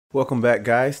Welcome back,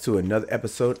 guys, to another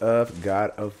episode of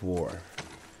God of War.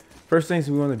 First things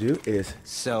we want to do is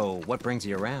So, what brings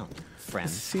you around, friend?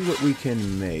 see what we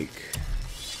can make.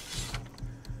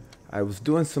 I was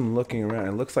doing some looking around.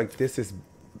 It looks like this is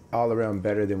all around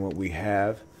better than what we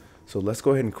have. So let's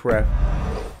go ahead and craft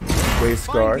waist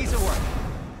guard.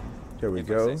 There we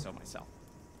go.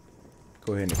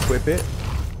 Go ahead and equip it.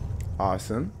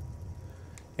 Awesome.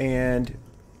 And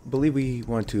I believe we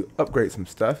want to upgrade some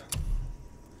stuff.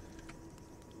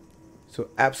 So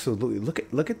absolutely,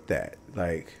 look at that.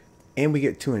 Like, and we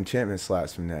get 2 enchantment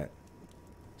slots from that.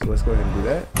 So let's go ahead and do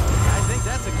that. I think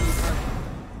that's a good start.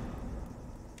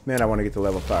 Man, I want to get to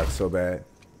level 5 so bad.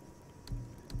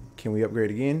 Can we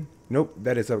upgrade again? Nope,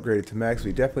 that is upgraded to max.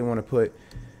 We definitely want to put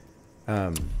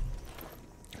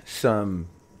some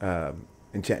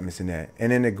enchantments in that.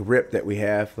 And then the grip that we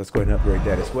have, let's go ahead and upgrade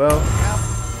that as well.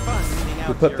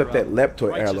 We put up that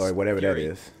leptoid alloy, whatever that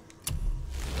is.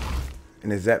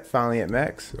 And is that finally at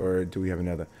max, or do we have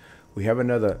another? We have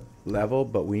another level,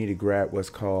 but we need to grab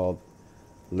what's called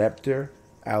Leptor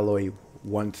Alloy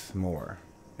once more.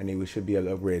 And then we should be able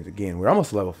to upgrade it again. We're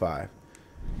almost level 5.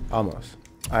 Almost.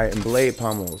 Alright, and Blade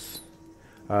Pommels.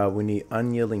 We need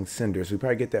Unyielding Cinders. We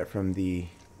probably get that from the...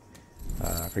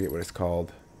 I forget what it's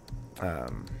called.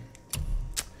 The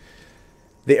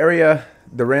area,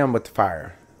 the realm with the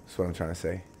fire. That's what I'm trying to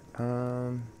say.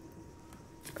 I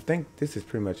think this is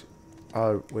pretty much...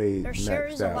 always there sure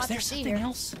is a lot to see here.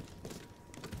 Else? I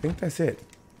think that's it.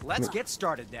 Let's get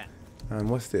started then.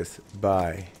 What's this?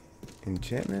 Buy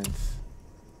enchantments?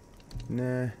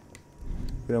 Nah,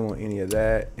 we don't want any of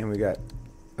that, and we got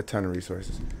a ton of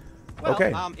resources. Well,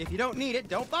 okay. If you don't need it,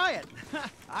 don't buy it.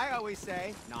 I always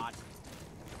say not.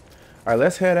 All right,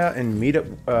 let's head out and meet up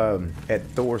at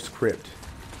Thor's crypt.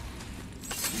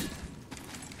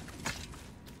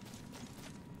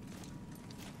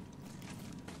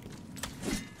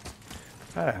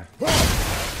 How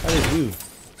did you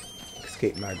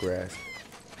escape my grasp?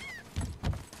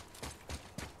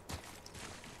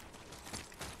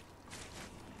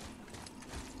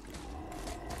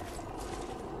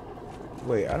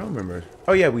 Wait, I don't remember.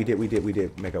 Oh yeah, we did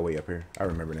make our way up here. I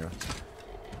remember now. I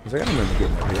was like, I don't remember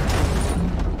getting up here.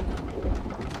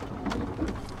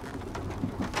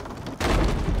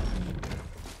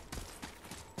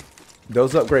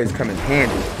 Those upgrades come in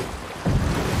handy.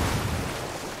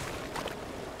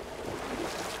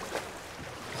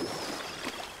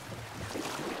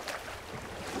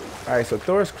 Alright, so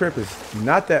Thor's crypt is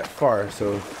not that far,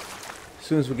 so as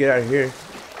soon as we get out of here,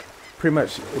 pretty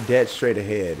much dead straight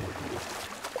ahead.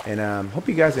 And hope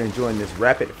you guys are enjoying this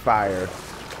rapid fire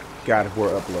God of War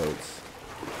uploads.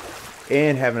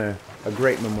 And having a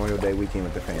great Memorial Day weekend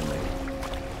with the family.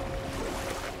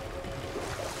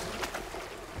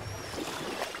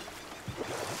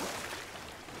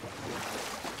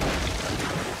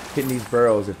 Hitting these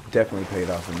burrows have definitely paid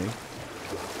off for me.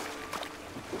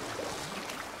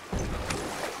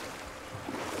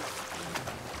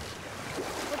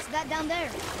 That down there.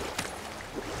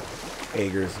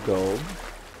 Ager's gold.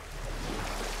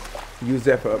 Use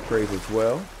that for upgrades as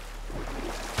well.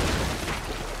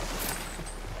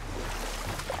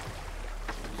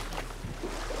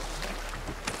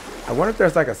 I wonder if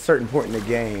there's like a certain point in the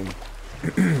game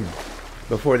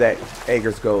before that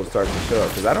Ager's gold starts to show up,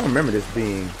 because I don't remember this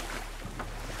being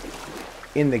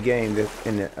in the game,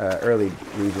 in the early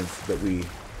regions that we,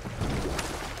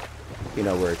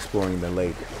 were exploring the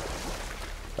lake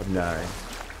of 9. Oh,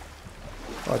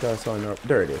 I thought I saw another.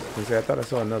 There it is. I thought I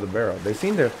saw another barrel. They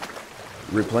seem to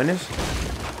replenish,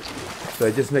 so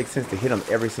it just makes sense to hit them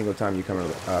every single time you come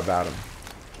about them.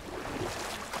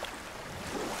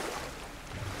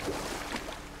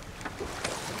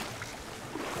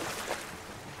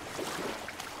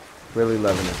 Really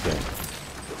loving this game.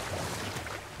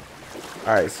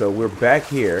 All right, so we're back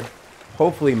here.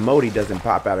 Hopefully, Modi doesn't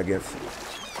pop out again.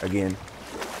 I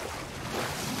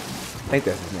think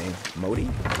that's his name. Modi?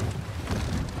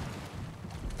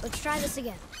 Let's try this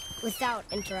again, without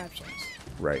interruptions.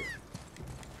 Right.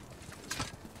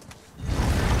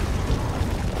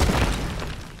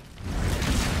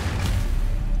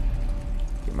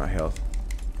 Get my health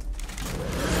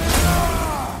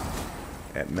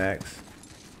at max.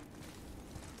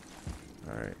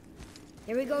 Alright.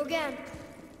 Here we go again.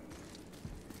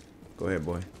 Go ahead,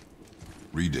 boy.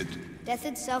 Read it. Death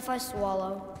itself I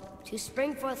swallow, to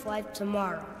spring forth life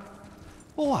tomorrow.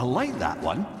 Oh, I like that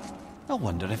one. I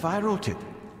wonder if I wrote it.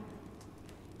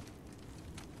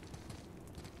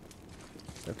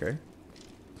 Okay.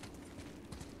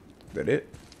 That it?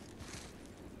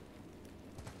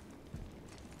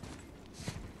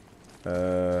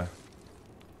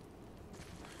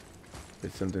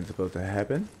 Is something supposed to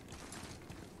happen?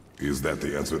 Is that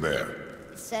the answer there?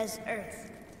 It says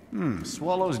Earth.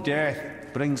 Swallows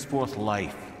death, brings forth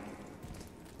life.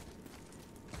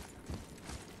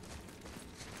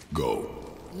 Go.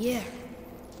 Yeah.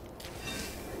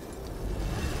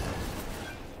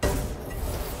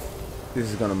 This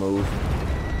is gonna move.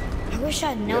 I wish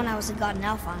I'd known I was a god in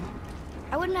Alphon.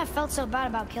 I wouldn't have felt so bad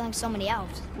about killing so many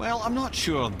elves. Well, I'm not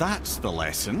sure that's the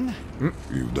lesson.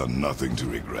 You've done nothing to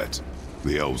regret.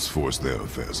 The elves forced their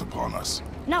affairs upon us.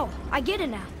 No, I get it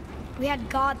now. We had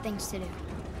god things to do,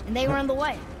 and they were in the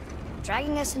way,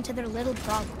 dragging us into their little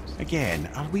problems. Again,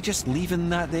 are we just leaving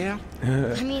that there?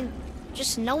 I mean,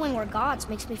 just knowing we're gods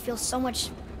makes me feel so much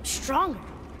stronger.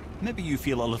 Maybe you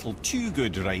feel a little too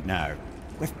good right now.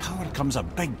 With power comes a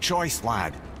big choice,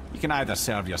 lad. You can either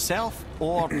serve yourself,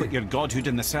 or put your godhood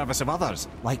in the service of others,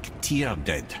 like Tyr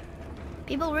did.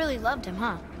 People really loved him,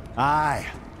 huh? Aye,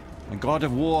 a god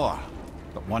of war,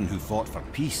 but one who fought for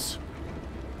peace.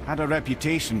 Had a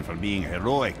reputation for being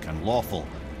heroic and lawful,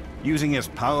 using his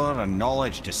power and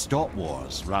knowledge to stop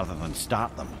wars rather than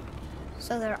start them.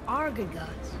 So there are good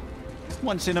gods.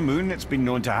 Once in a moon, it's been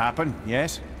known to happen,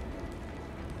 yes?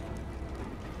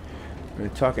 A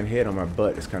talking head on my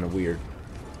butt is kind of weird.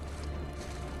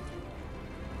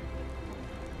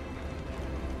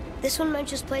 This one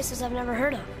mentions places I've never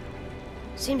heard of.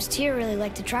 Seems Tyr really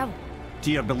liked to travel.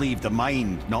 Tyr believed the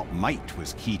mind, not might,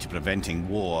 was key to preventing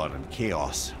war and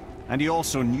chaos. And he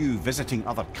also knew visiting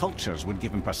other cultures would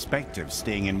give him perspective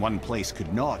staying in one place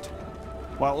could not.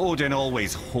 While Odin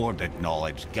always hoarded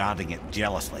knowledge, guarding it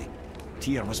jealously,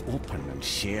 Tyr was open and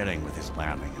sharing with his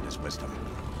learning and his wisdom.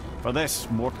 For this,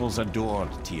 mortals adored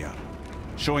Tyr,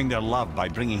 showing their love by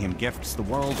bringing him gifts the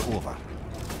world over.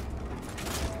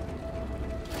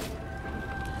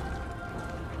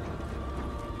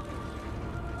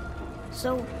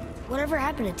 So, whatever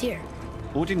happened to Tyr?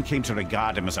 Odin came to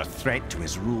regard him as a threat to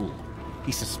his rule.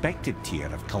 He suspected Tyr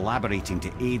of collaborating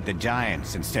to aid the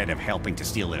giants instead of helping to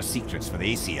steal their secrets for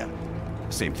the Aesir.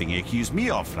 Same thing he accused me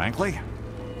of, frankly.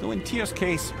 Though in Tyr's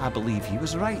case, I believe he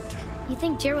was right. You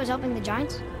think Tyr was helping the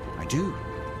giants? I do.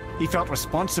 He felt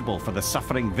responsible for the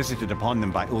suffering visited upon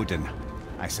them by Odin.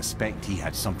 I suspect he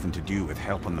had something to do with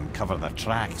helping them cover their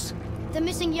tracks. The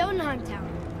missing Jotunheim tower.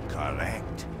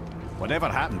 Correct. Whatever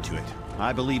happened to it,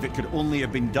 I believe it could only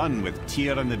have been done with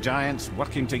Tyr and the giants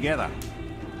working together.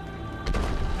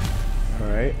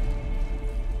 Alright.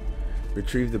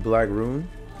 Retrieve the black rune.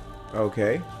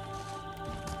 Okay.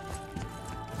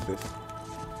 What's this?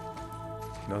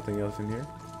 Nothing else in here.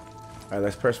 Alright,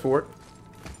 let's press forward.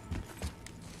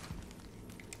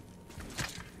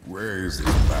 Where is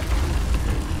this black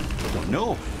rune? Don't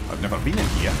know. I've never been in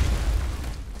here.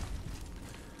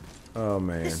 Oh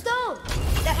man. The stone!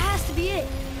 That has to be it!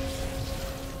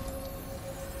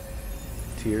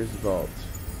 Tyr's vault.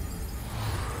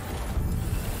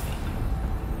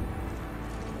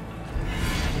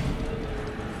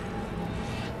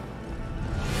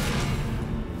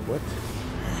 What?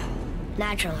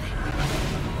 Naturally.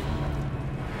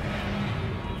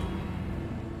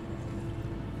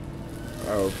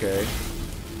 Okay.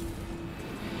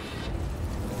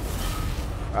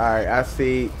 Alright, I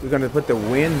see. We're gonna put the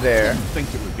wind there. Didn't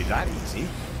think it would be that easy.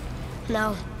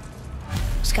 No.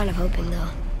 Was kind of hoping, though.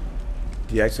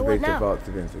 Deactivate So what the now? vault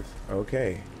defenses.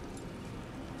 Okay.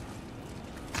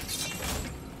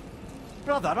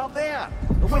 Brother, up there!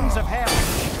 The winds of hell!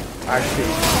 I see.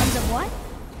 Sons of what?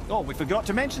 Oh, we forgot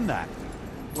to mention that.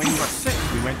 When you were sick,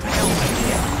 we went to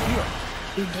hell.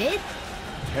 You did?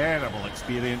 Terrible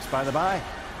experience, by the by.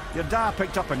 Your dad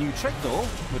picked up a new trick, though,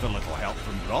 with a little help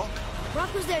from Brock.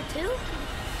 Brock was there too?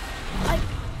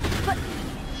 But...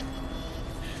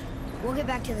 We'll get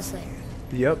back to this later.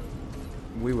 Yep.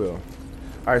 We will.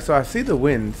 Alright, so I see the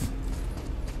winds.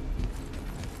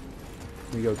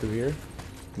 Can we go through here?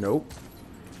 Nope.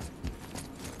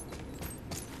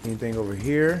 Anything over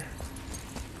here?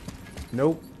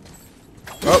 Nope.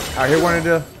 Oh, I hear one of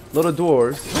the little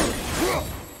dwarves.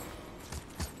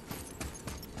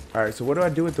 Alright, so what do I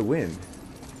do with the wind?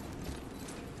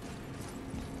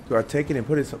 Do I take it and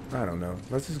put it some... I don't know.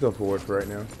 Let's just go forward for right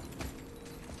now.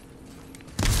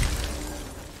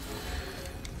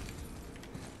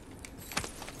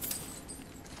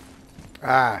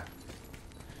 Ah.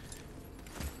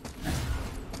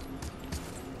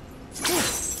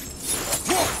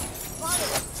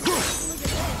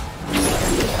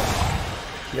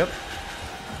 Yep.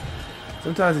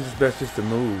 Sometimes it's just best just to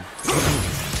move.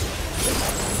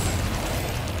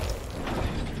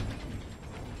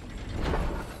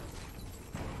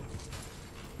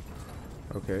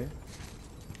 Okay.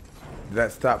 Did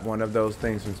that stop one of those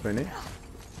things from spinning?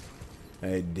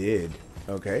 It did.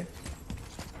 Okay.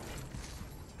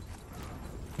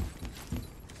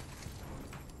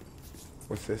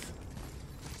 What's this?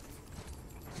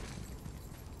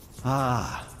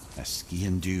 Ah, a ski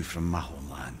and do from my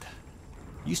homeland.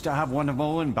 Used to have one of my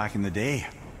own back in the day.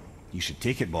 You should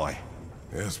take it, boy.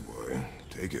 Yes, boy.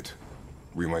 Take it.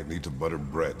 We might need to butter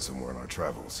bread somewhere in our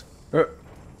travels.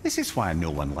 This is why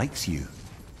no one likes you.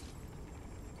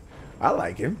 I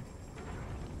like him.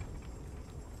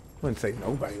 Wouldn't say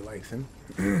nobody likes him.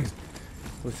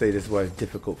 Would say this was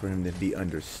difficult for him to be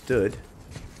understood.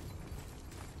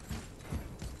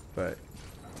 But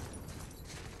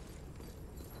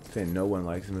saying no one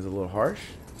likes him is a little harsh.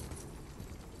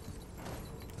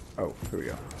 Oh, here we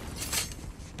go.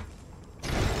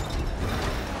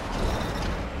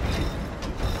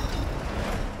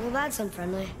 Well, that's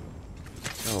unfriendly.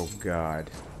 Oh God.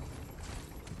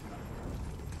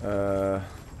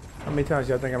 How many times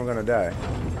y'all think I'm gonna die?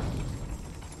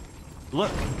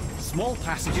 Look, small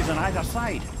passages on either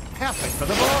side. Perfect for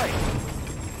the boy.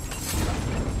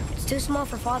 It's too small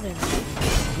for father.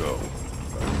 Go.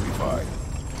 That'll be fine.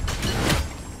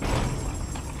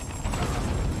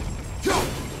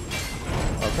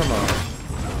 Oh, come on.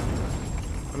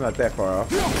 I'm not that far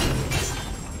off.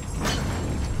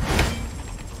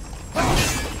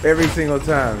 Every single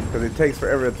time, because it takes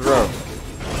forever to throw.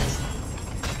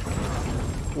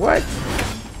 What?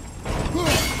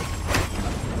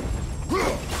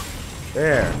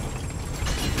 There.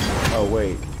 Oh,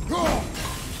 wait.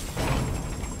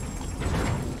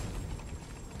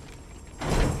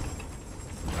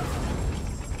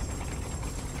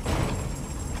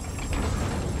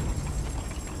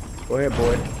 Go ahead,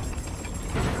 boy.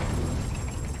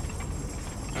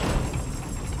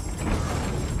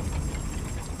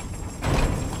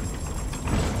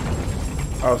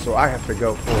 Oh, so I have to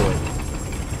go forward.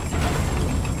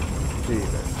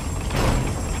 Jesus.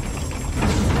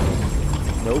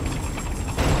 Nope.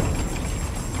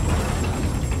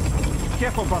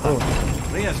 Careful, brother.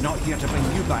 Rhea's not here to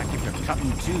bring you back if you're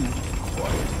cutting too.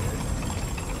 Quiet.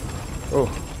 Oh.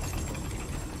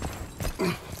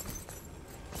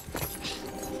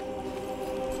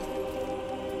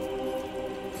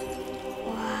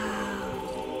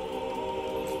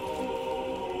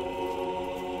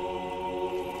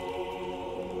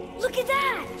 Look at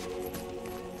that!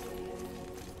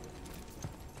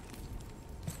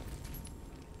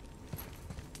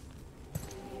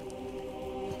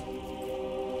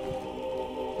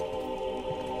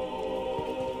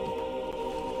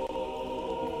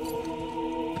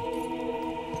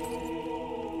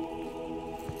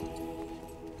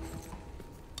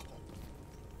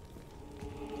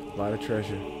 A lot of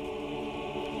treasure.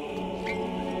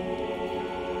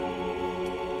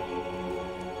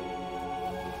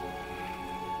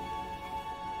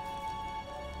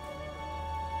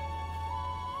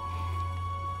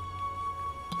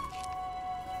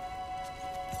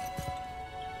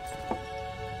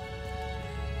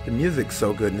 The music's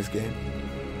so good in this game.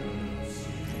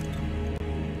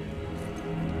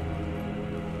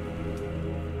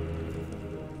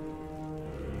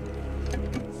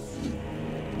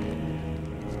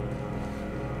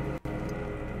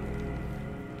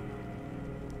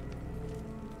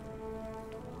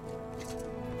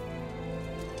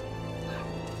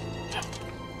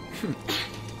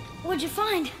 What'd you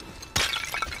find?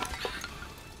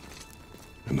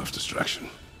 Enough distraction.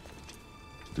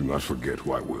 Do not forget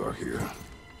why we are here.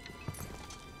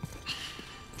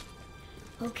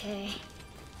 Okay.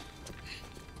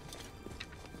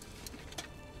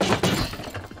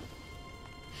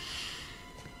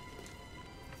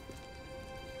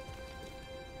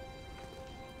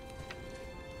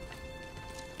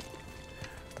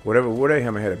 Whatever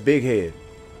Warhammer had a big head.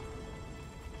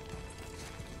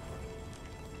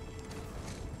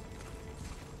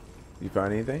 You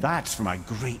find anything? That's from a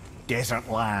great desert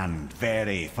land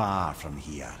very far from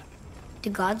here. Do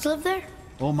gods live there?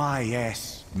 Oh my,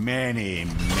 yes. Many,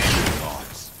 many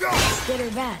gods. Good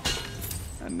or bad?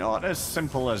 And not as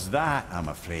simple as that, I'm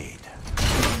afraid.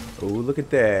 Oh, look at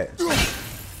that.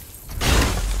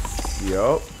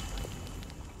 Yup.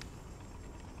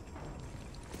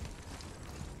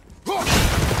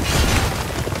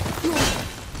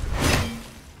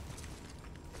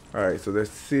 Alright, so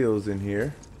there's seals in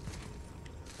here.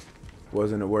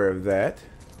 Wasn't aware of that.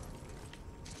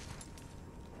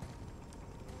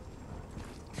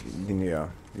 Yeah,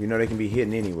 you know they can be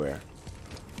hidden anywhere.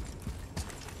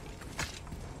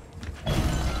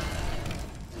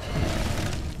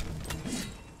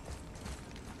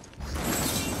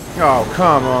 Oh,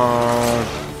 come on.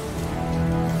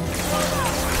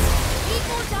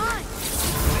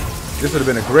 This would have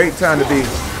been a great time to be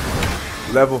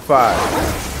Level 5.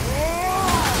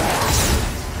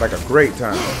 Like a great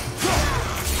time.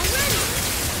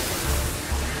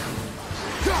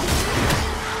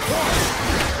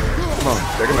 Come on,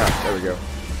 check him out. There we go.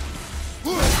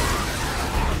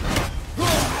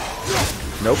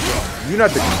 Nope. You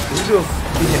not the. You do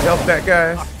your health back,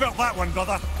 guys. I felt that one,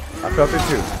 brother. I felt it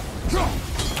too.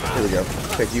 Here we go.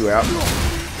 Take you out.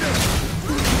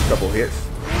 Couple hits.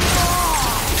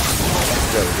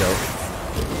 There we go.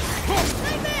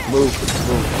 Move.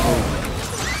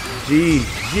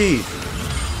 Jeez.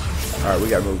 Alright, we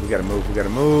gotta move. We gotta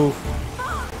move.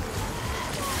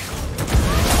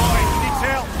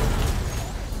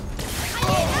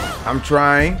 I'm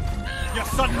trying. Your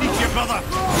son needs you, brother.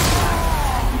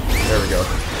 There we go.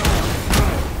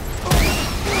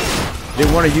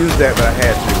 Didn't want to use that, but I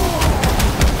had to.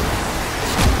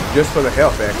 Just for the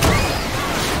health, actually.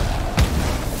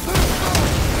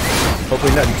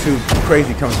 Hopefully nothing too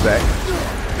crazy comes back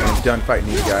when I'm done fighting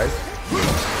these guys.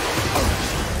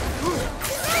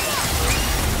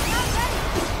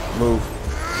 Move.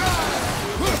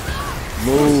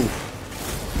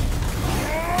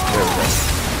 There we go.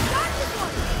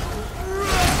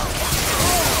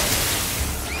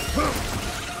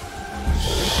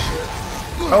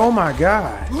 Oh my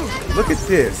God. Look at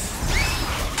this.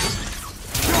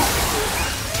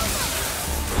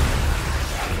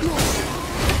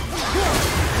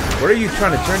 What are you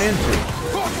trying to turn into?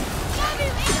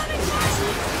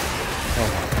 Oh.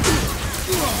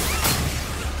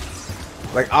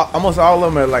 Like almost all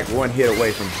of them are like one hit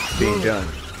away from being done.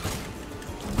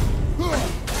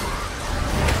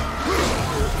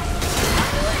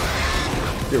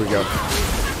 Here we go.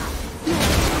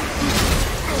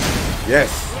 Yes.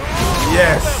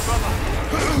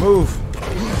 Move.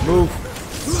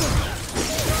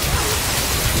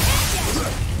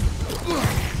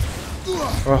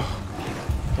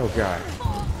 Oh God.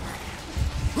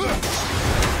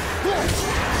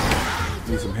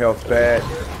 Need some health back.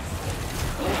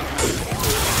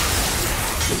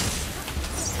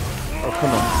 Oh,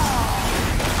 come on.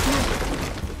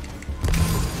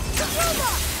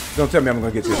 Don't tell me I'm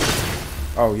gonna get this.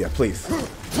 Oh yeah, please.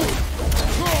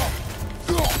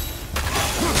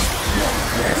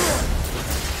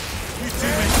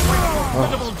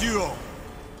 Incredible duo.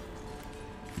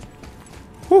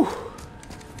 Whew.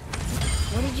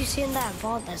 What did you see in that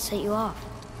vault that set you off?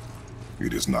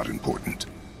 It is not important.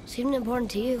 Seemed important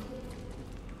to you.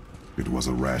 It was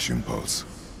a rash impulse.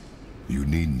 You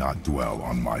need not dwell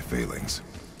on my failings.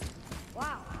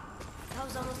 Wow, that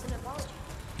was almost an apology.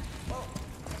 Well,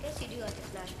 I guess you do like to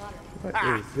smash pottery.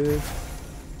 What is this?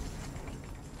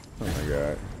 Oh my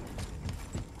God.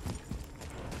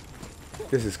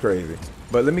 This is crazy.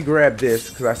 But let me grab this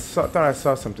because I thought I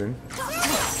saw something.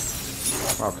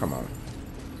 Oh, come on.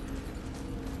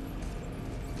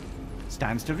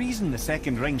 Stands to reason the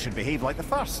second ring should behave like the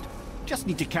first. Just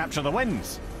need to capture the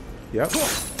winds. Yep.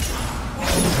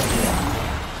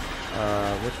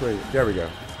 Which way? There we go.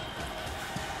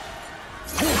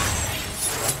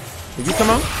 Did you come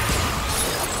on?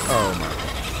 Oh my.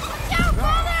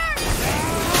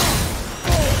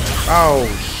 Oh.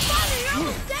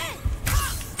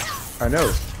 I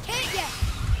know.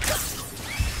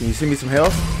 Can you send me some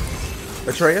health,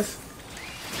 Atreus?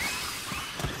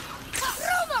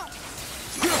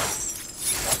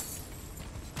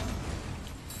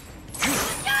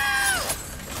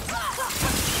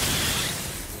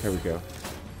 There we go.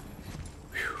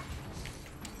 Whew.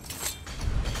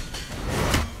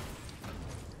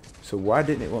 So why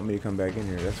didn't it want me to come back in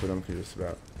here? That's what I'm curious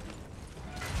about.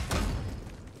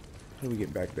 How do we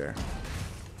get back there?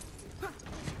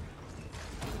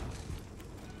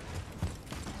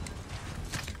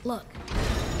 Look,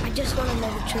 I just want to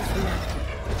know the truth from now.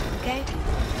 Okay?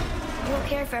 I don't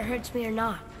care if it hurts me or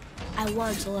not. I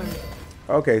want to learn.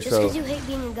 Okay, Just so because you hate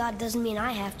being a god doesn't mean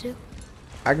I have to.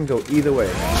 I can go either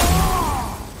way.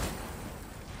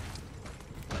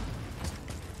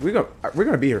 We're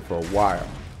gonna be here for a while.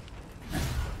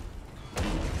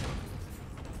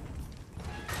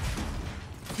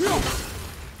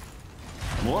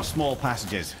 More small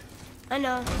passages. I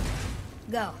know.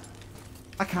 Go.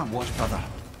 I can't watch, brother.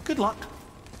 Good luck.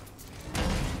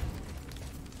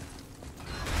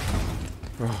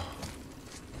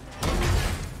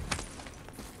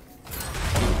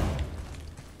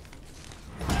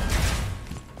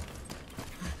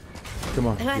 Come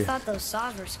on. And I yeah. thought those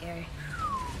saws were scary.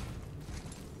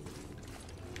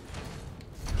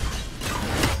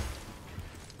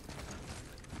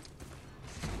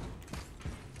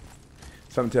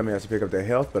 Something tell me I have to pick up their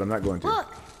health, but I'm not going to.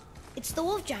 Look! It's the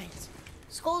wolf giants.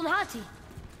 Skull and Hati.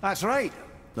 That's right.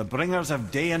 The bringers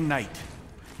of day and night.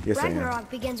 Yes, I am. Ragnarok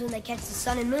begins when they catch the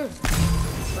sun and moon,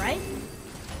 right?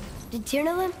 Did Tyr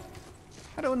know them?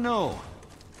 I don't know.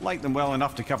 Like them well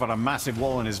enough to cover a massive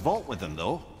wall in his vault with them,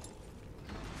 though.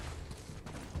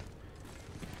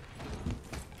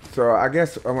 So I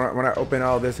guess when I open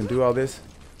all this and do all this,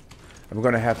 I'm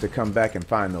going to have to come back and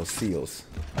find those seals.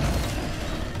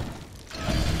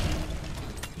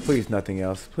 Please, nothing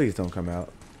else. Please don't come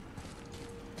out.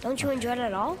 Don't you enjoy it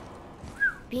at all?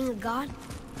 Being a god?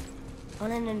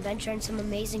 On an adventure in some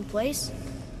amazing place?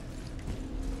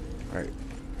 All right.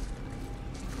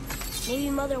 Maybe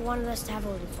Mother wanted us to have a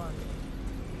little fun.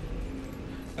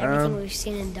 Everything we've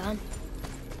seen and done.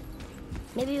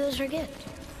 Maybe it was her gift.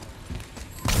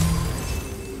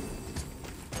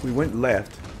 We went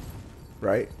left,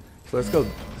 right? So let's go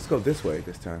this way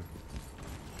this time.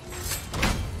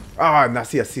 Ah, I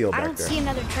see a seal back there. I don't see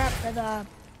another trap for the...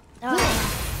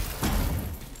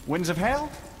 Winds of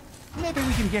Hell? Maybe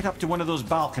we can get up to one of those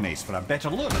balconies for a better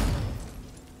look. How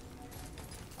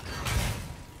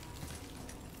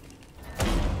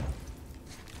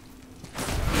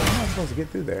am I supposed to get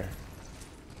through there?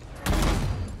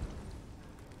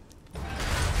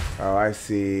 Oh, I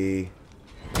see.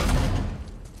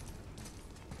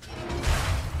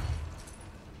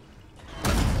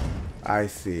 I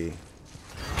see.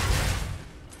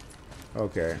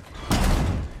 Okay.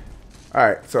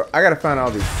 Alright, so I gotta find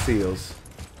all these seals.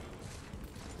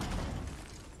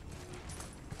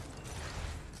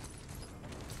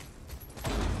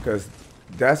 Because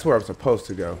that's where I'm supposed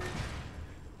to go.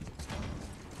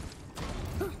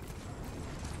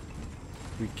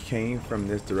 We came from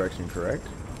this direction, correct?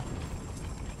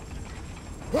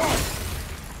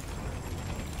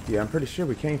 Yeah, I'm pretty sure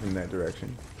we came from that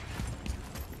direction.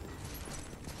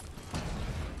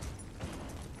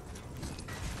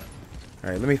 All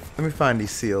right, let me find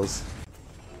these seals.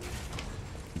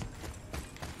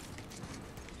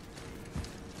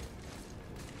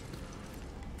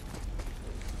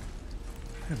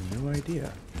 I have no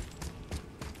idea.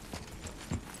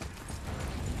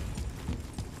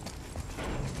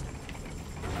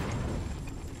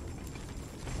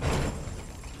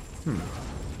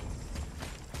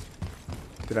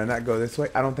 Did I not go this way?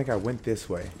 I don't think I went this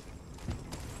way.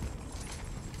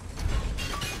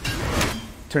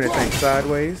 Turn that thing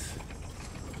sideways.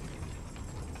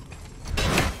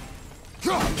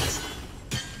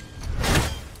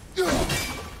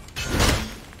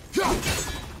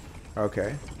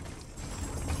 Okay.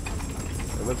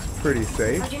 It looks pretty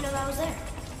safe. How'd you know that was there?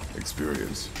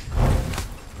 Experience.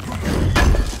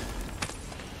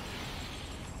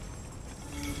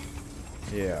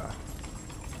 Yeah.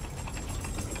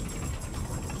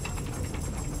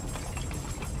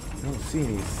 I don't see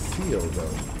any seal though.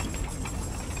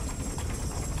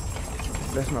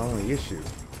 That's my only issue.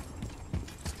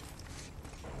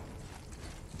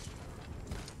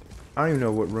 I don't even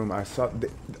know what room I saw.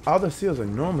 All the seals are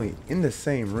normally in the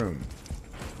same room.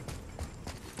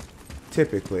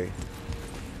 Typically.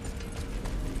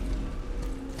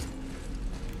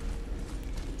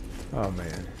 Oh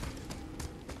man.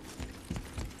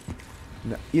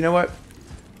 No, you know what?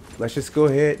 Let's just go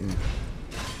ahead and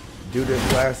do this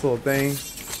last little thing.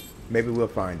 Maybe we'll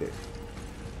find it.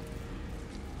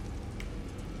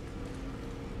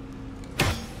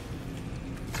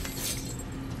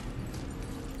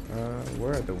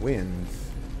 Where are the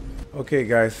winds? Okay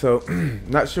guys, so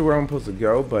not sure where I'm supposed to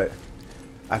go, but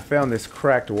I found this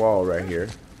cracked wall right here.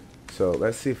 So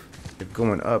let's see if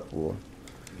going up will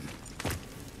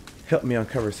help me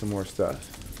uncover some more stuff.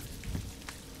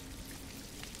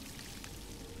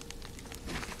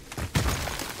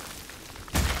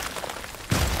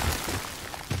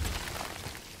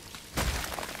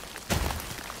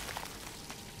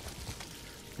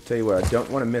 I tell you what, I don't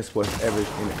want to miss whatever in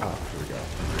the... Oh, here we go.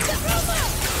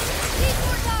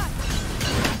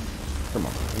 Come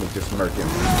on, let me just murk him.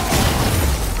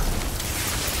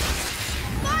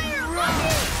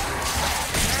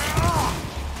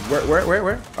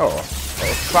 Where? Oh,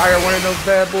 fire one of those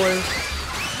bad boys.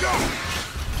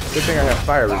 Good thing I have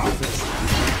fire resistance.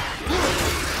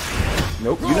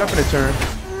 Nope, you're not gonna turn.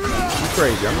 You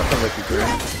crazy, I'm not gonna let you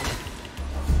turn.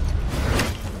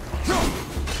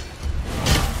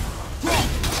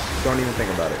 Don't even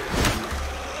think about it.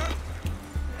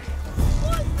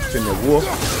 It's in the wolf.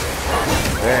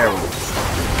 There we go.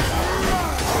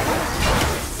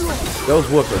 Those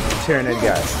wolves are tearing that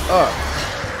guy up.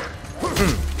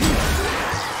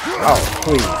 Oh,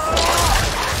 please.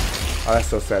 Oh, that's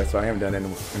so satisfying. I haven't done that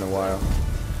in a while.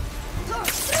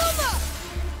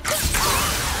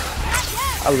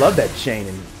 I love that chain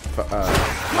and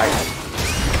lightning.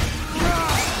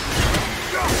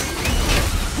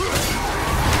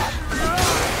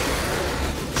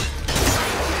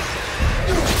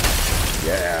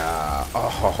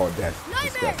 Oh, that's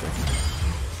disgusting.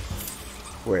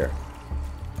 Where?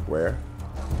 Where?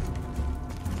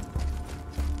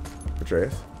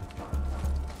 Atreus?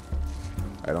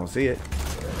 I don't see it.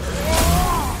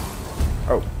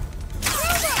 Oh.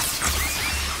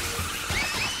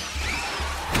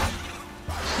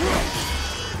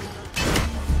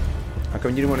 How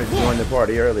come you didn't want to join the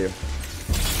party earlier?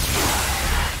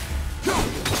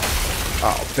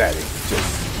 Oh, that is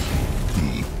just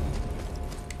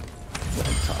what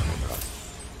I'm talking about.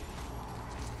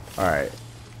 Alright.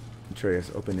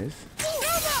 Atreus, open this.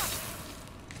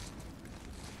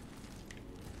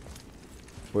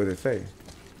 What did it say?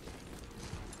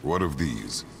 What of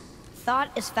these?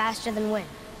 Thought is faster than wind.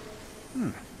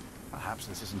 Perhaps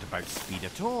this isn't about speed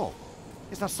at all.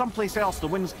 Is there someplace else the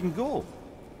winds can go?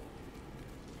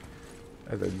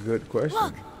 That's a good question.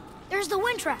 Look, there's the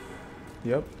wind trap.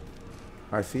 Yep.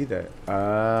 I see that.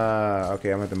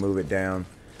 Okay, I'm gonna have to move it down.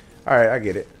 Alright, I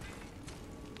get it.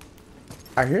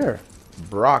 I hear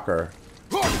Brocker.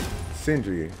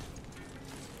 Sindri.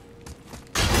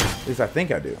 At least I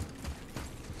think I do.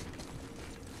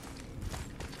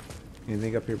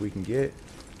 Anything up here we can get?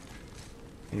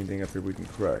 Anything up here we can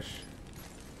crush?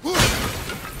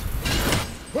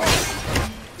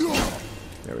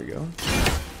 There we go.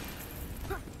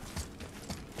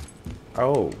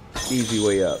 Oh, easy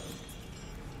way up.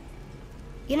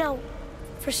 You know,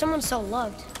 for someone so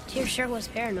loved, Tyr sure was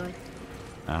paranoid.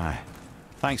 Aye.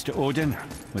 Thanks to Odin,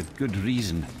 with good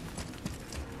reason.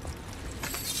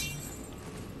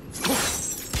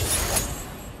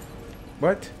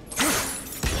 What?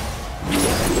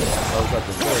 I was about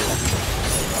to say.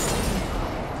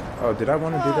 Oh, did I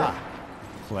want to do that?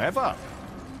 Clever.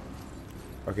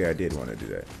 Okay, I did want to do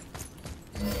that.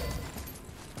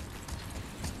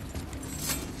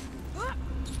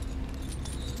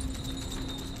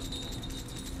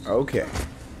 Okay.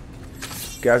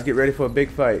 Guys, get ready for a big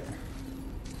fight.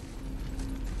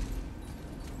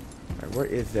 Alright, where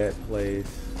is that place?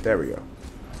 There we go.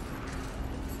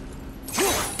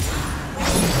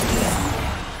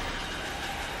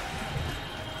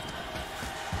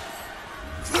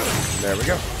 There we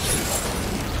go.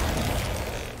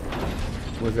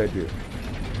 What does that do?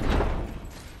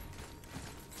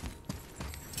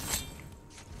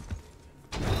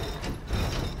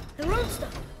 The road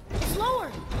stuff. It's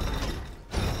lower.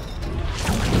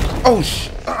 Oh,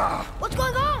 What's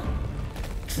going on?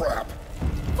 Trap!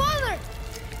 Father!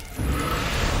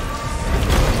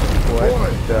 what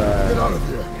Boy, the get out of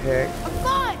here. heck? I'm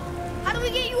fine. How do we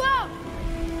get you out?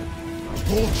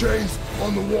 Pull chains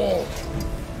on the wall.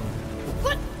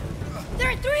 But there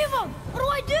are 3 of them. What do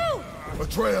I do?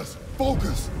 Atreus,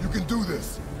 focus. You can do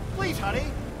this. Please hurry.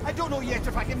 I don't know yet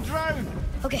if I can drown.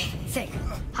 Okay, think.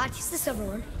 Hati's the silver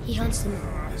one. He hunts the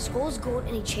moon. Skull's gold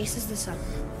and he chases the sun.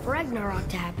 For Ragnarok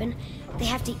to happen, they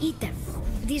have to eat them.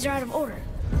 These are out of order.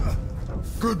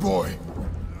 Good boy.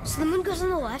 So the moon goes on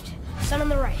the left, sun on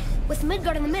the right. With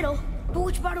Midgard in the middle, but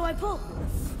which bar do I pull?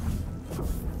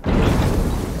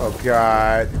 Oh,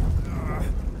 God.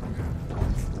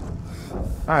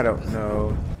 I don't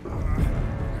know.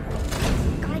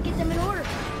 Gotta get them in order.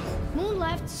 Moon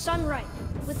left, sun right.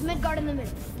 With Midgard in the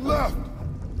middle. Left.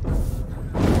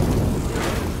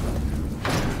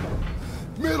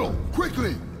 Middle,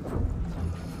 quickly.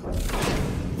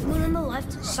 Moon on the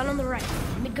left, sun on the right.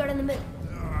 Midgard in the middle.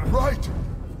 Right.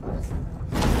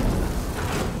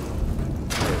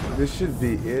 This should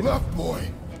be it, Left, boy.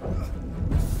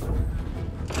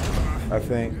 I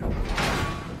think.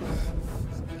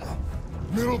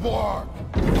 Middle bar.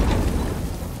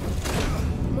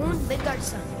 Moon, Midgard,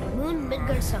 sun. Moon,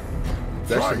 Midgard, sun.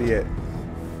 That should be it.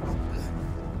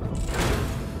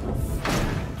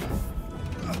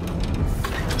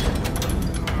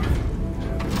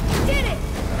 Did it!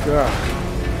 God.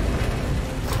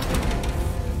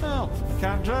 Well,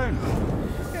 can't drown.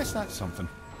 Guess that's something.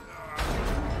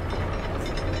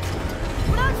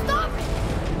 We're not stopping!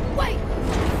 Wait!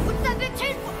 What's that big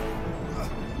chain for?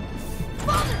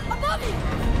 Father, above you!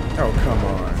 Oh, come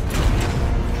on.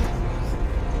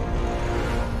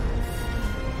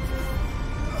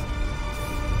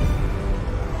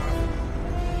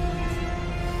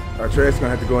 Atreus is gonna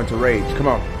have to go into rage. Come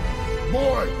on.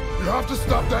 Boy, you have to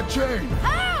stop that chain.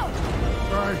 How?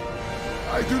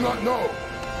 I do not know.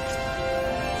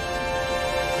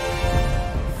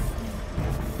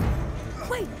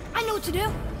 Wait, I know what to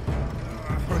do.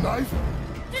 A knife?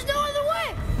 There's no other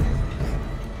way!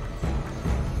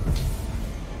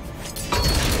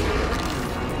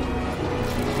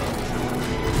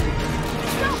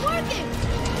 It's not working!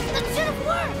 That should have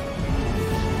worked!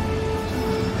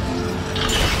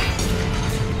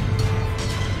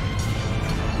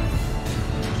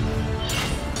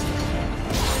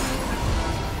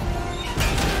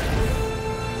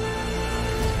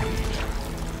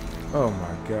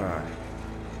 God.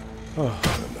 Oh.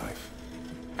 A knife.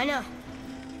 I know.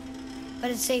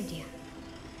 But it saved you.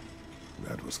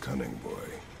 That was cunning, boy.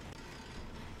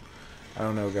 I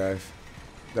don't know, guys.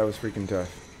 That was freaking tough.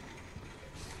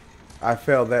 I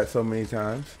failed that so many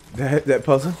times. That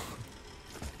puzzle.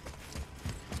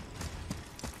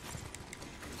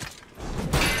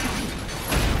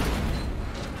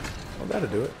 Well, that'll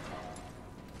do it.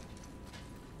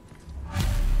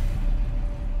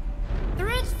 The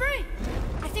road's free.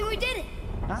 I think we did it.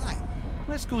 Aye.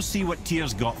 Let's go see what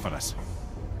Tyr's got for us.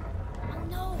 Oh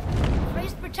no.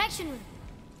 Raised protection room.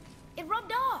 It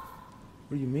rubbed off.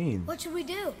 What do you mean? What should we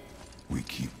do? We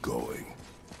keep going.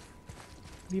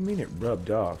 What do you mean it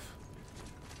rubbed off?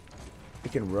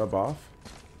 It can rub off?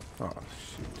 Oh,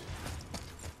 shoot.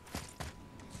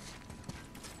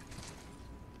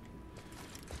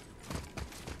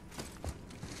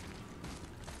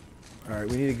 Alright,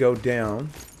 we need to go down.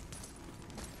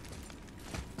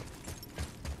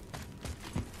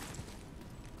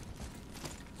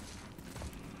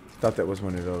 Thought that was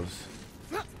one of those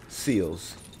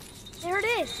seals. There it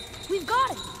is. We've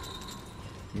got it.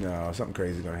 No, something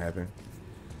crazy is gonna happen.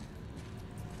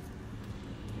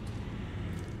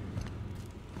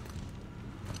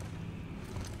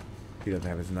 He doesn't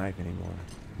have his knife anymore.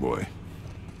 Boy.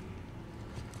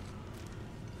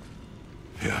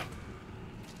 Yeah.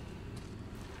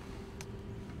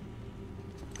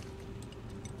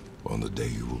 On the day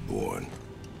you were born,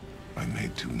 I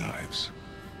made 2 knives,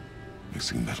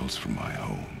 mixing metals from my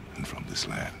home and from this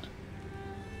land.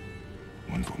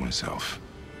 One for myself,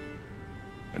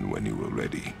 and when you were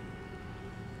ready,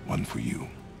 one for you.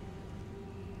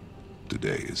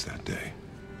 Today is that day.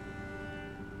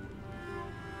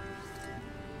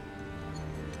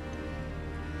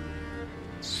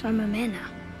 So I'm a man now.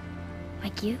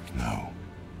 Like you? No.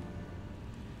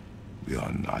 We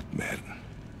are not men.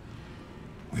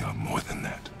 We are more than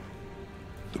that.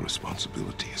 The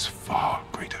responsibility is far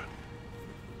greater.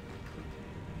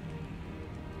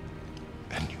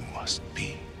 And you must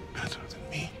be better than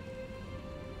me.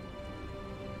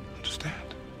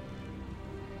 Understand?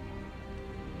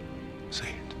 Say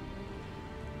it.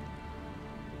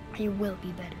 I will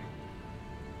be better.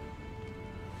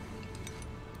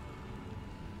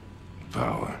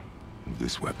 Power of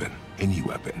this weapon, any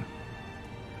weapon,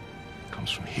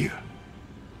 comes from here.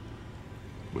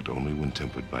 But only when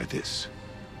tempered by this.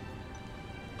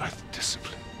 By the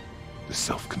discipline, the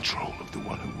self-control of the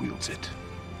one who wields it.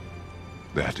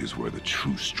 That is where the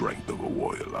true strength of a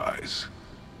warrior lies.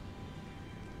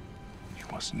 You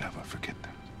must never forget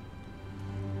that.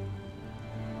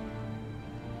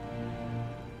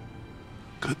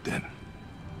 Good then.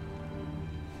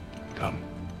 Come.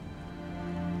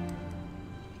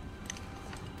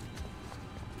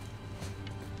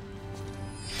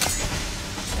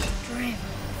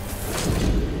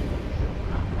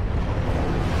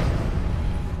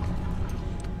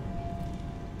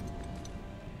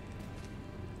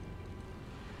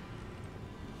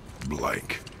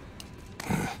 Blank.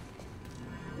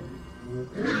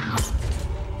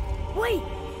 Wait!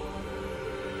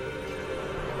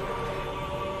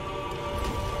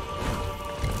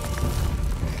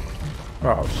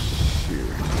 Oh,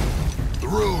 shoot. The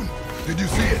rune! Did you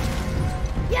see it?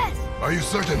 Yes! Are you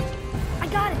certain? I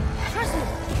got it. Trust me.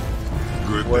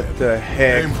 Good. What then. the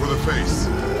heck? Aim for the face.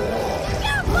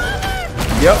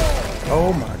 Yep.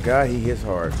 Oh my god, he hits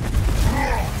hard.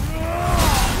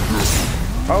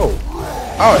 Oh.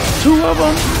 Oh, it's 2 of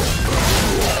them?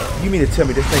 You mean to tell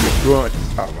me this thing is growing?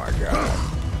 Oh my god.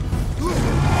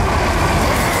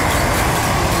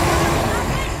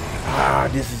 Ah,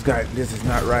 this is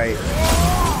not right.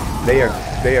 They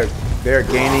are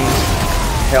gaining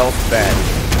health back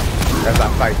as I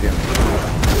fight them.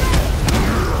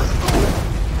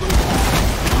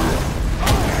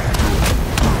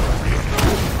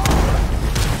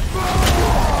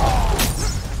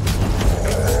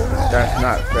 That's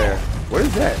not fair. What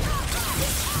is that?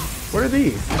 What are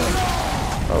these?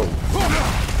 Oh.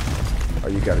 Oh,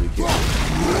 you gotta be kidding me.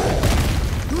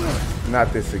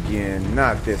 Not this again.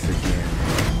 Not this again.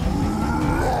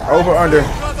 Over, under.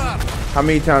 How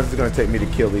many times is it gonna take me to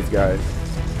kill these guys?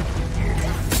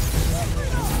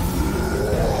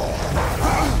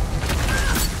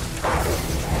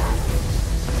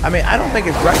 I mean, I don't think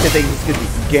it's right that they just get to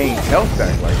gain health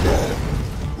back like that.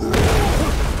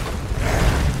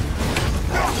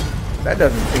 That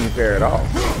doesn't seem fair at all.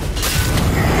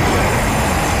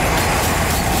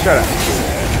 Shut up.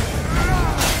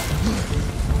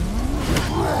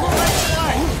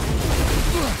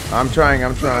 I'm trying.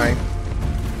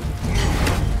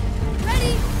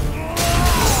 Ready?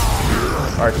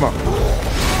 Alright, come on.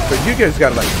 So you guys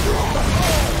gotta like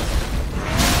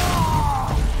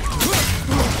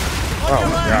Oh my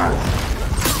god.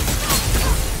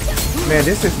 Man,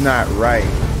 this is not right.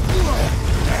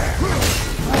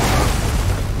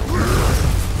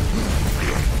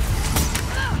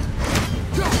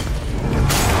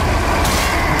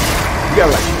 You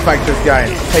gotta like fight this guy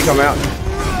and take him out.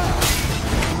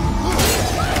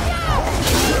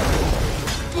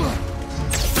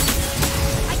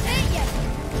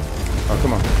 Oh,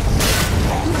 come on.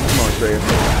 Come on, Trey.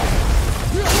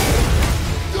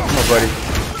 Come on, buddy.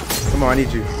 Come on, I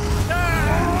need you.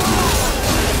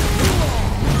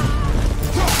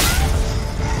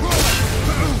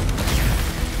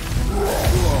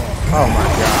 Oh my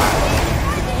god.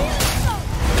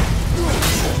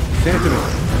 Send it to me.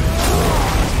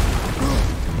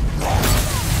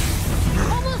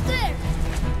 Almost there.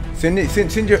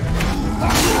 Send your.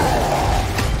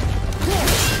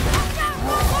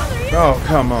 Oh,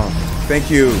 come on. Thank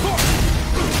you.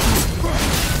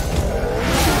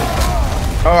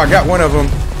 Oh, I got one of them.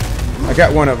 I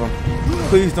got one of them.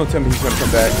 Please don't tell me he's gonna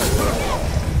come back.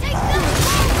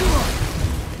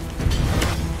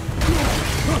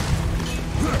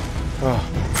 Oh.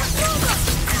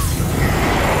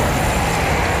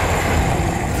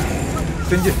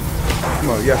 Send it. Come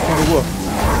on, yeah, send the wolf.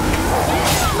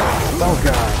 Oh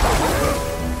god.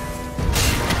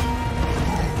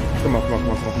 Come on, come on, come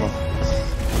on, come on, come on.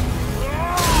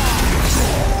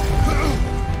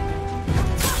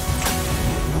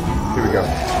 Here we go.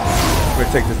 I'm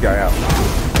gonna take this guy out.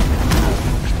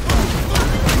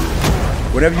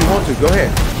 Whatever you want to, go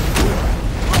ahead.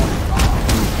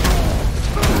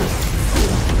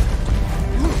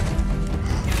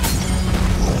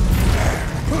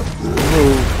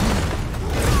 Move.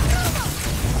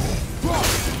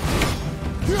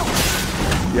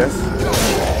 Yes.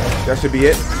 That should be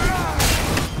it.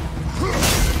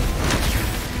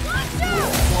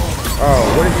 Oh,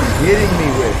 what is he hitting me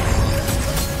with?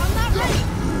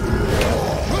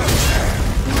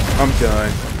 I'm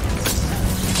done.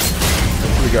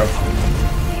 Here we go.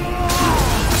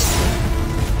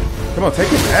 Come on, take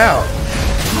him out.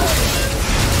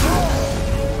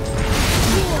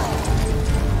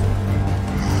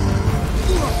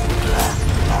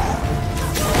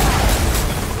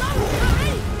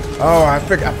 Oh, I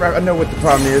know what the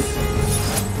problem is.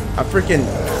 I freaking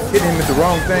hit him with the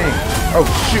wrong thing. Oh,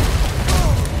 shoot.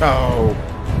 Oh.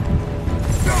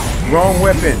 Wrong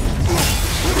weapon.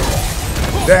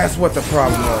 That's what the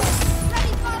problem was.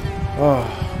 Oh.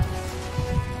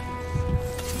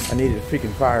 I needed a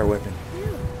freaking fire weapon.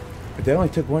 But that only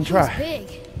took one try. He's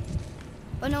big,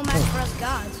 but no match for us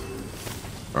gods.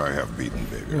 I have beaten,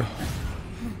 baby.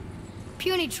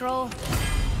 Puny troll.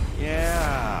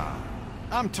 Yeah.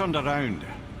 I'm turned around.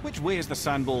 Which way is the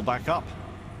sand bowl back up?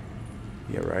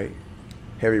 Yeah, right.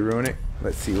 Heavy runic.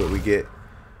 Let's see what we get.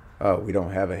 Oh, we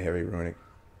don't have a heavy runic.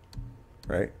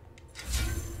 Right?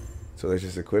 So let's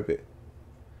just equip it.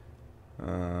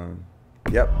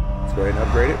 Yep. Let's go ahead and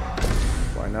upgrade it.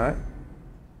 Why not?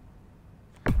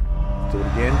 Do it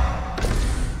again.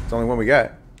 It's the only one we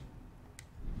got.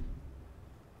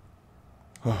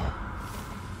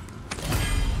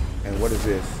 And what is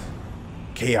this?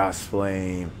 Chaos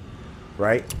Flame.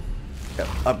 Right? That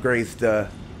upgrades the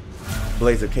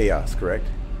Blaze of Chaos, correct?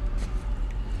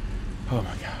 Oh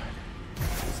my god.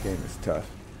 This game is tough.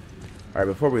 Alright,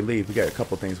 before we leave, we got a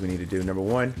couple things we need to do. Number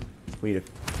one, we need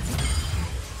to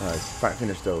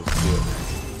finish those.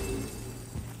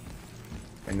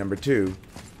 And number two,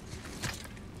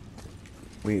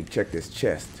 we need to check this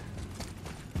chest.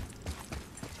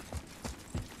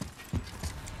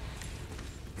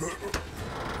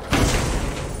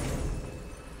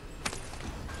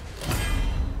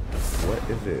 What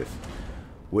is this?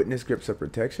 Witness grips of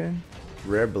protection?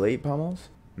 Rare blade pommels?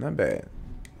 Not bad.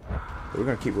 But we're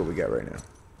gonna keep what we got right now.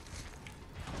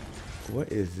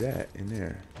 What is that in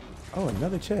there? Oh,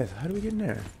 another chest. How do we get in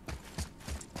there?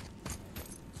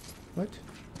 What?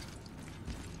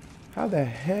 How the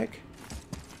heck?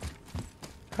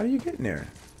 How do you get in there?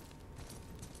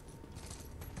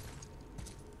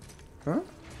 Huh?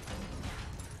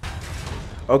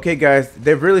 Okay, guys,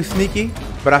 they're really sneaky,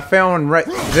 but I found one right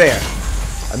there.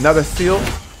 Another seal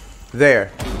there.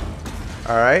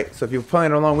 Alright, so if you're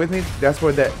playing along with me, that's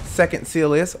where that second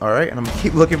seal is. Alright, and I'm going to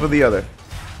keep looking for the other.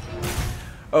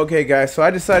 Okay, guys, so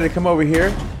I decided to come over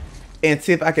here and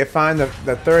see if I could find the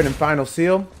third and final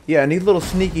seal. Yeah, and these little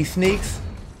sneaky sneaks,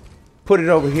 put it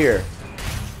over here.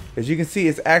 As you can see,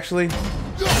 it's actually...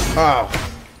 Oh.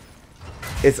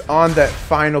 It's on that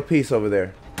final piece over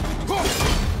there.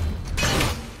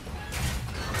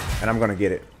 And I'm going to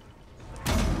get it.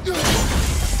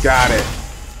 Got it.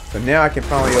 So now I can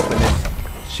finally open this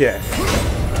chest.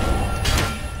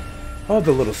 Oh,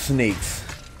 the little sneaks.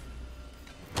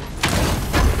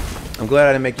 I'm glad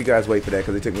I didn't make you guys wait for that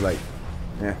because it took me like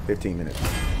 15 minutes.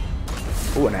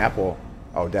 Ooh, an apple.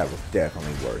 Oh, that was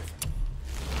definitely worth.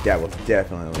 That was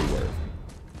definitely worth.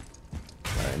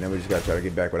 Alright, now we just gotta try to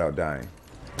get back without dying.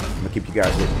 I'm gonna keep you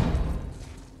guys with me.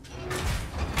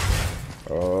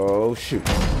 Oh, shoot.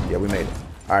 Yeah, we made it.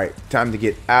 Alright, time to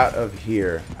get out of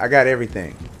here. I got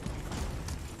everything.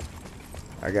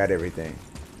 I got everything.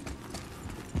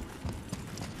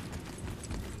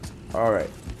 Alright.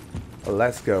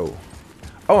 Let's go.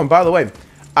 Oh, and by the way,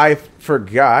 I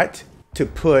forgot to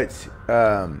put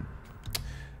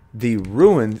the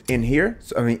ruins in here.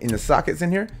 So, I mean, in the sockets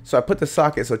in here. So I put the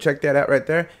socket. So check that out right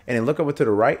there. And then look over to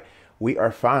the right. We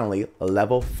are finally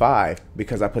level 5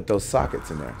 because I put those sockets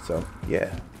in there. So,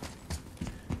 yeah.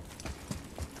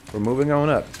 We're moving on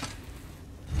up.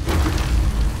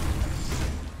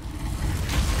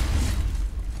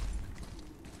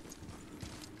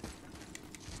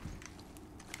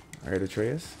 All right,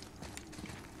 Atreus.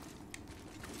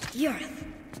 The earth.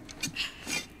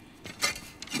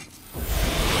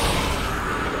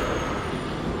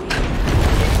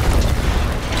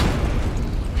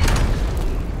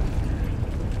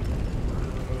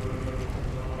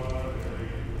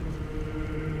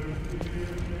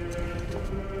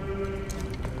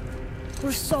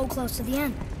 We're so close to the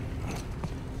end.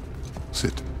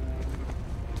 Sit.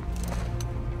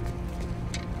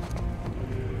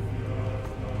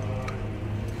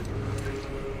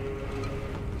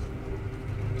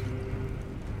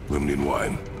 Lemnian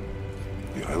wine.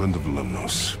 The island of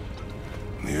Lemnos.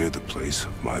 Near the place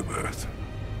of my birth.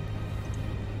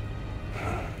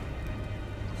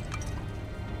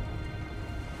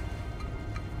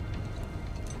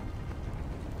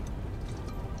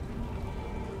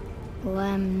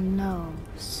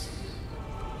 Lemnos.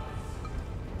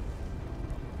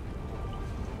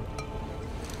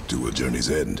 To a journey's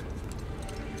end.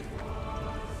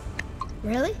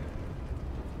 Really?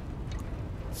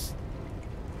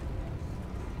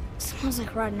 Smells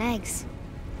like rotten eggs.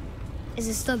 Is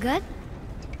it still good?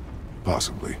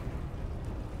 Possibly.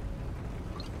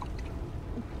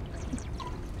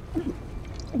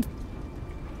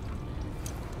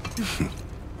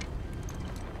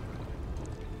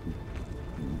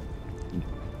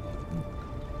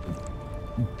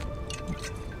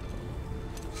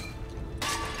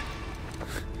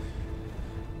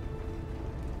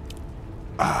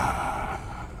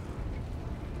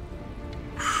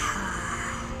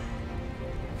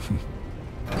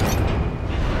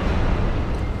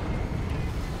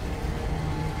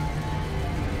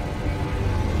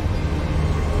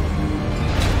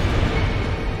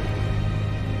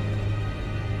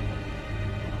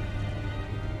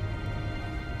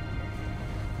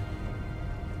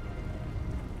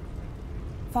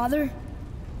 Father,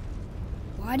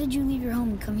 why did you leave your home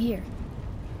and come here?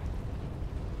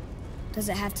 Does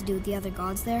it have to do with the other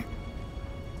gods there?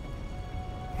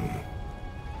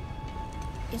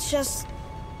 It's just,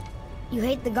 you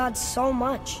hate the gods so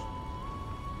much.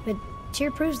 But Tyr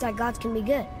proves that gods can be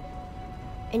good.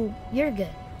 And you're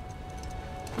good.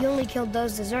 You only killed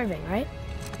those deserving, right?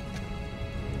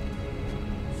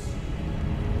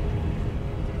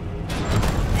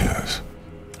 Yes.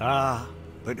 Ah,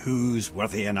 but who's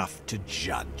worthy enough to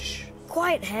judge?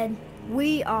 Quiet head,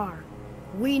 we are.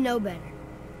 We know better.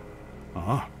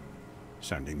 Uh-huh.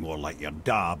 Sounding more like your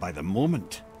da by the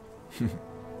moment.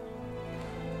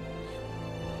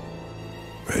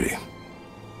 Ready.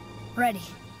 Ready.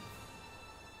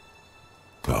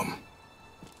 Come.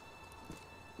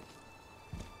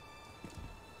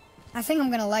 I think I'm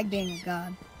gonna like being a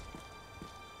god.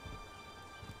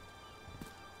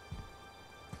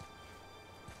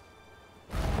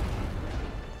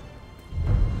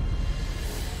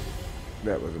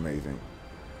 That was amazing.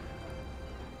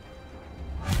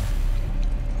 We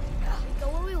go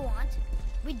where we want,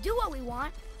 we do what we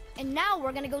want, and now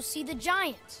we're gonna go see the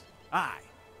giants. Aye.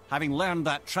 Having learned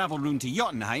that travel rune to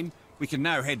Jotunheim, we can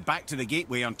now head back to the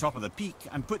gateway on top of the peak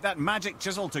and put that magic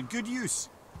chisel to good use.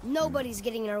 Nobody's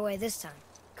getting in our way this time.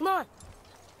 Come on.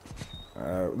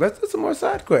 Let's do some more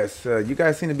side quests. You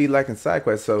guys seem to be liking side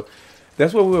quests, so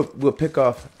that's what we'll pick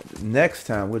off next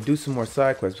time. We'll do some more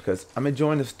side quests because I'm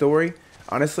enjoying the story.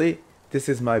 Honestly, this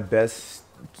is my best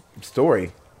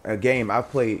story, a game I've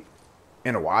played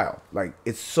in a while. Like,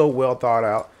 it's so well thought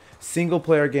out. Single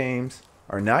player games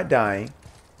are not dying,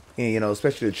 and, you know,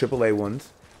 especially the AAA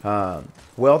ones.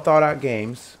 Well thought out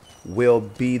games will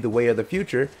be the way of the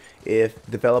future if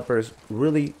developers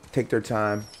really take their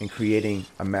time in creating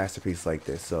a masterpiece like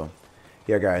this. So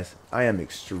yeah, guys, I am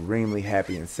extremely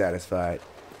happy and satisfied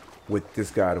with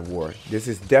this God of War. This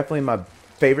is definitely my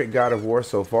favorite God of War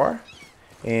so far,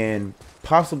 and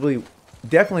possibly,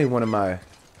 definitely one of my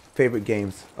favorite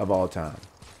games of all time.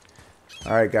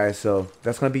 Alright guys, so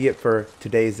that's going to be it for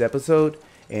today's episode,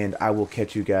 and I will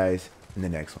catch you guys in the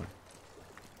next one.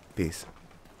 Peace.